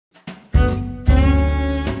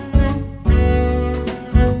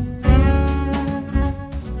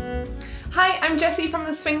Jessie from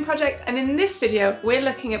the Swing Project, and in this video we're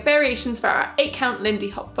looking at variations for our 8-count Lindy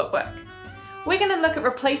Hop footwork. We're going to look at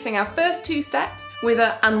replacing our first two steps with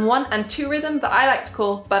a and 1 and 2 rhythm that I like to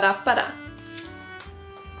call ba-da-ba-da.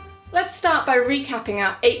 Let's start by recapping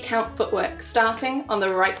our 8-count footwork, starting on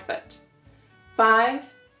the right foot.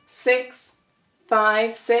 5, 6,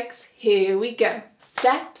 5, 6, here we go.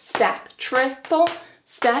 Step, step, triple,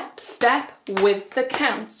 step, step with the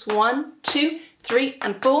counts. 1, 2, 3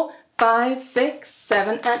 and 4, 5, 6,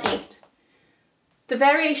 7 and 8. The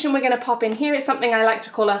variation we're going to pop in here is something I like to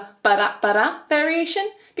call a ba-da-ba-da variation,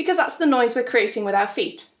 because that's the noise we're creating with our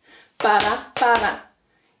feet. Ba-da-ba-da.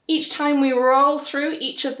 Each time we roll through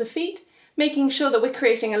each of the feet, making sure that we're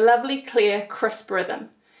creating a lovely, clear, crisp rhythm.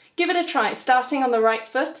 Give it a try, starting on the right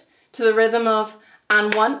foot to the rhythm of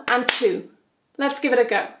and 1 and 2. Let's give it a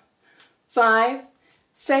go. 5,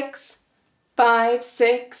 6, 5,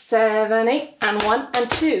 6, 7, 8 and 1 and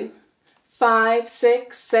 2. 5,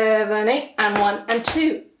 6, 7, 8 and 1 and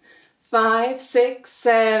 2. 5, 6,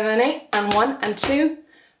 7, 8 and 1 and 2.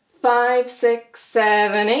 5, 6,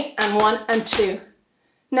 7, 8 and 1 and 2.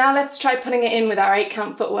 Now let's try putting it in with our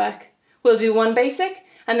 8-count footwork. We'll do one basic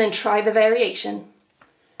and then try the variation.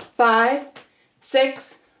 5,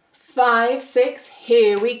 6, 5, 6,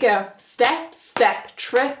 here we go. Step, step,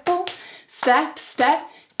 triple, step, step,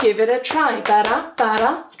 give it a try. Ba-da,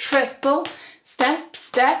 ba-da, triple, step,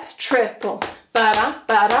 step, triple, ba-da,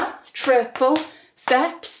 ba-da, triple,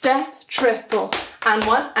 step, step, triple, and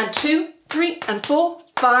 1 and 2, 3 and 4,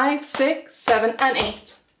 5, 6, 7 and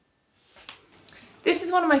 8. This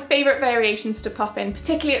is one of my favourite variations to pop in,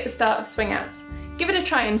 particularly at the start of swing outs. Give it a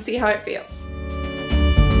try and see how it feels.